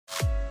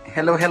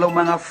Hello, hello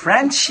mga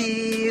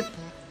friendship!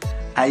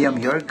 I am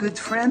your good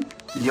friend,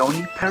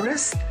 Leony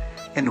Perez,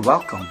 and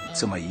welcome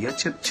to my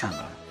YouTube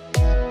channel.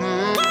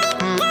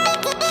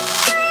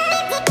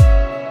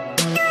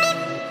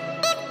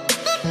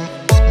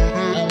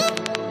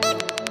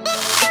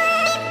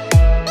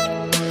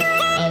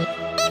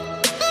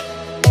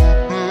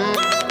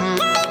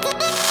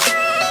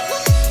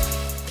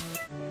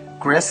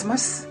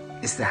 Christmas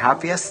is the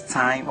happiest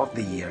time of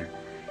the year.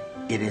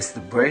 It is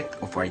the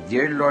birth of our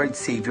dear Lord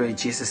Savior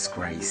Jesus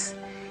Christ.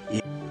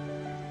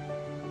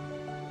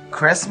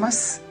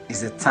 Christmas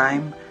is a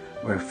time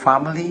where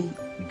family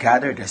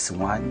gathered as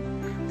one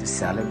to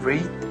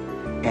celebrate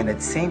and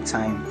at the same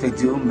time to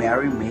do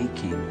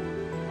merrymaking.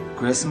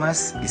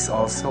 Christmas is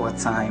also a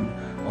time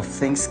of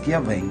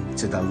thanksgiving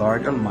to the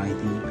Lord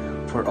Almighty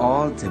for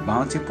all the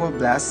bountiful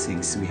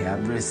blessings we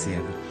have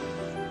received.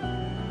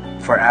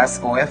 For us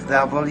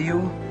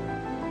OFW,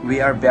 we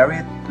are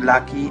very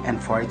lucky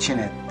and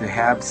fortunate to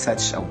have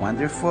such a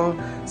wonderful,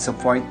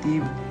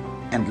 supportive,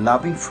 and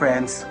loving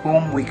friends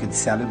whom we could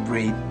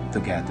celebrate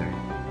together.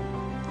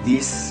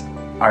 These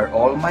are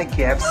all my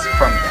gifts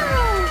from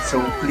them,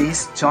 so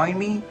please join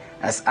me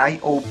as I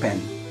open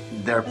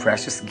their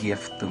precious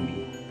gift to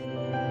me.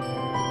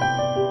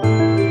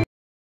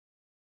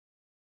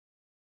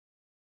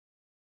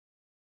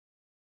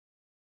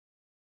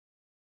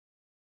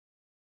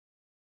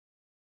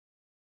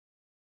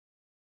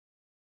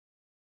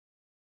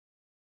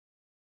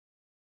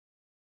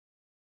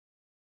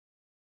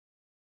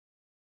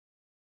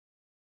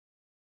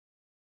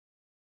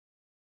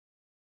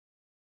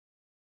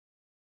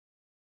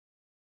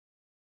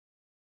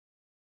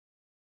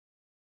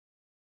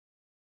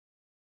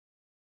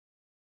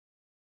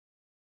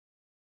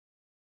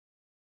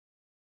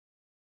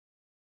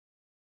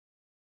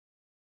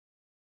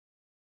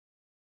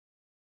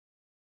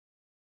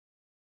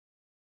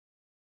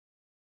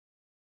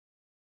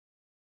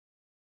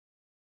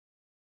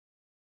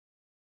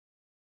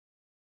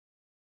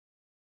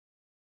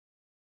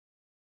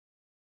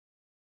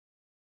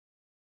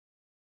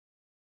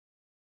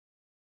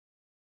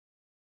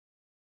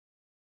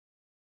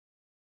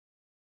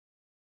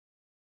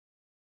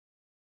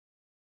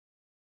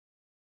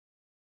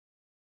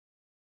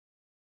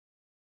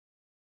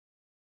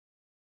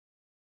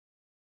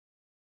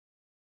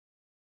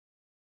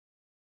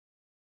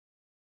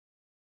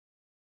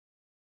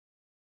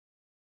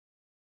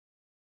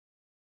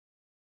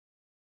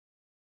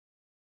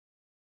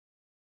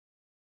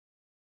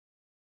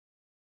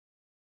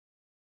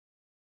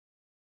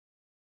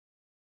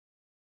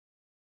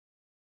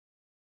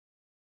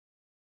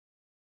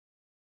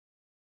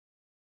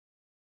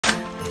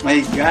 My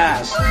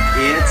gosh,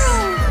 it's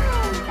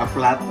a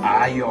flat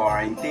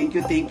iron. Thank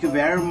you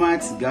very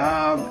much,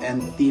 Gab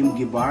and Team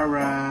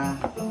Gibara.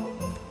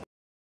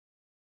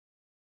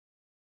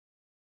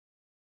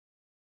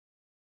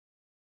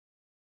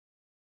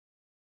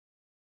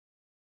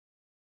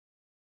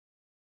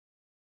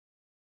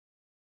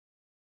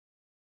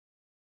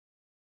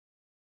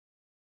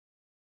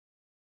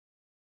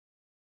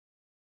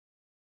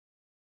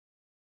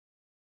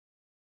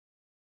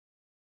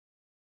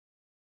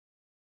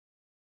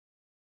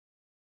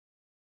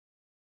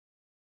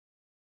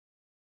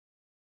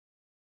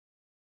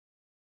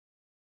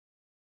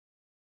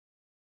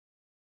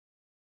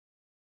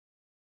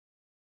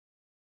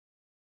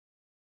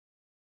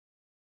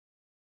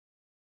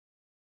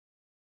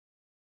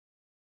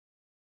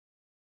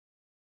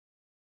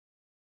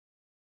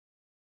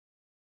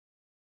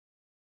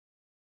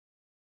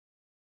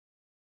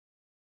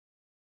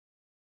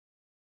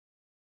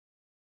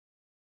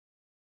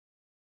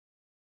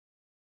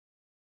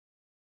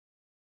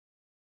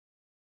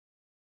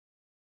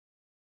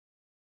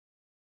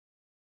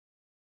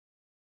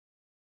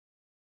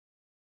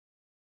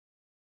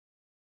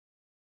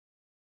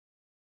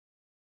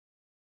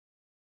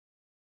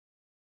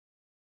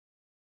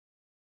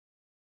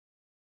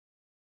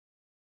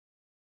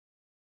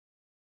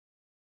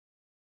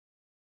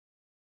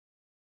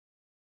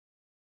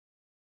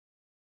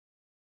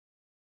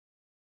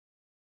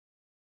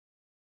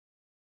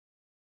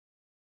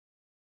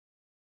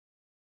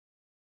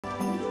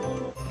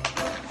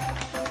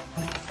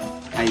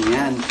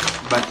 Ayan.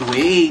 But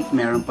wait,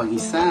 meron pang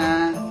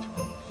isa.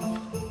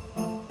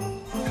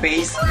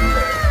 Face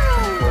blur.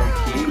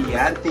 Okay,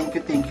 yan.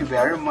 Thank you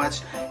very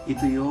much.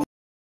 Ito yung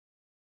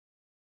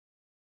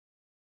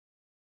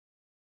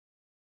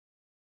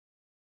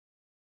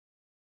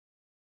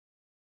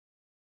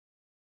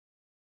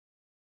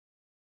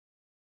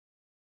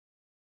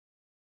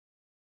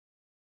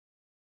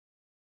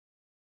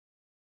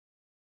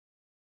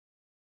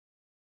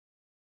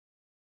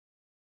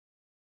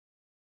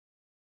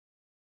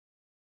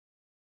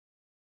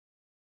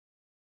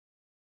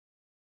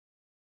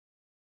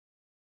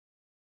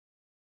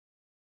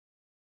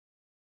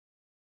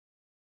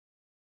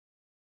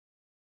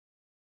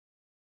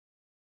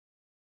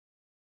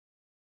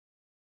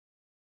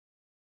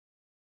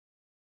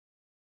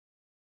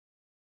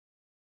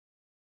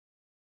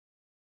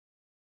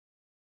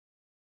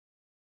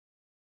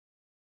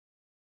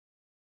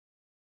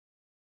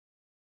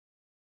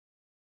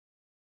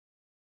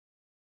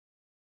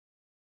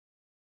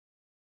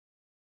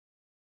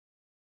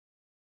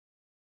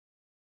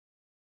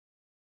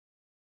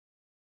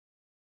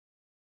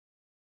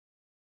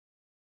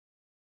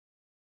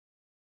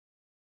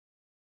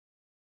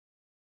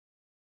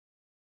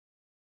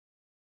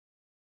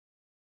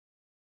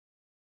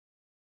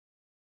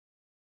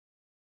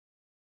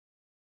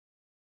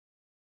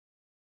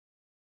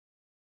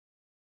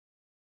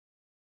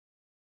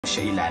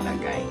siya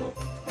ilalagay.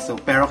 So,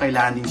 pero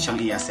kailangan din siyang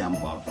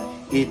i-assemble.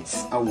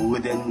 It's a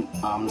wooden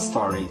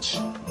storage.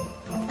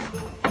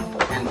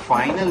 And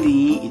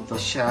finally, ito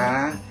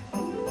siya,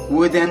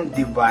 wooden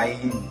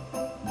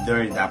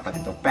divider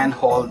dapat ito, pen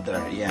holder,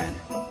 yan.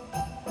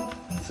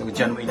 So,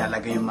 dyan mo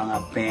ilalagay yung mga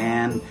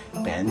pen,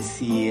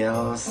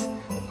 pencils,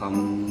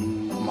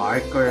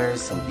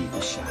 markers, so dito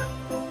siya.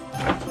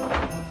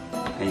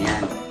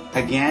 Ayan.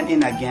 Again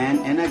and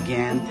again and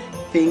again,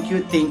 thank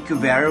you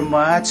very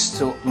much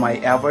to my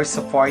ever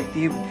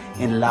supportive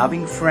and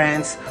loving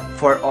friends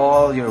for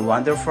all your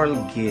wonderful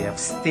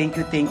gifts. Thank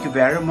you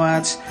very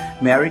much.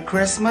 Merry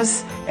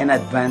Christmas and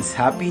advance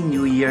Happy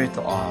New Year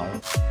to all.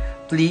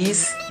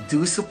 Please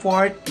do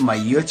support my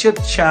YouTube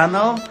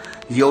channel,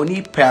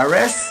 Leony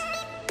Perez.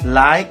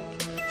 Like,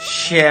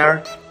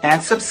 share,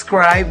 and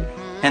subscribe.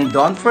 And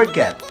don't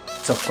forget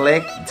to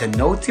click the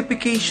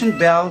notification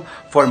bell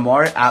for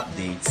more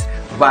updates.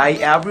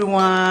 Bye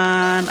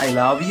everyone. I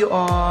love you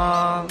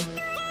all.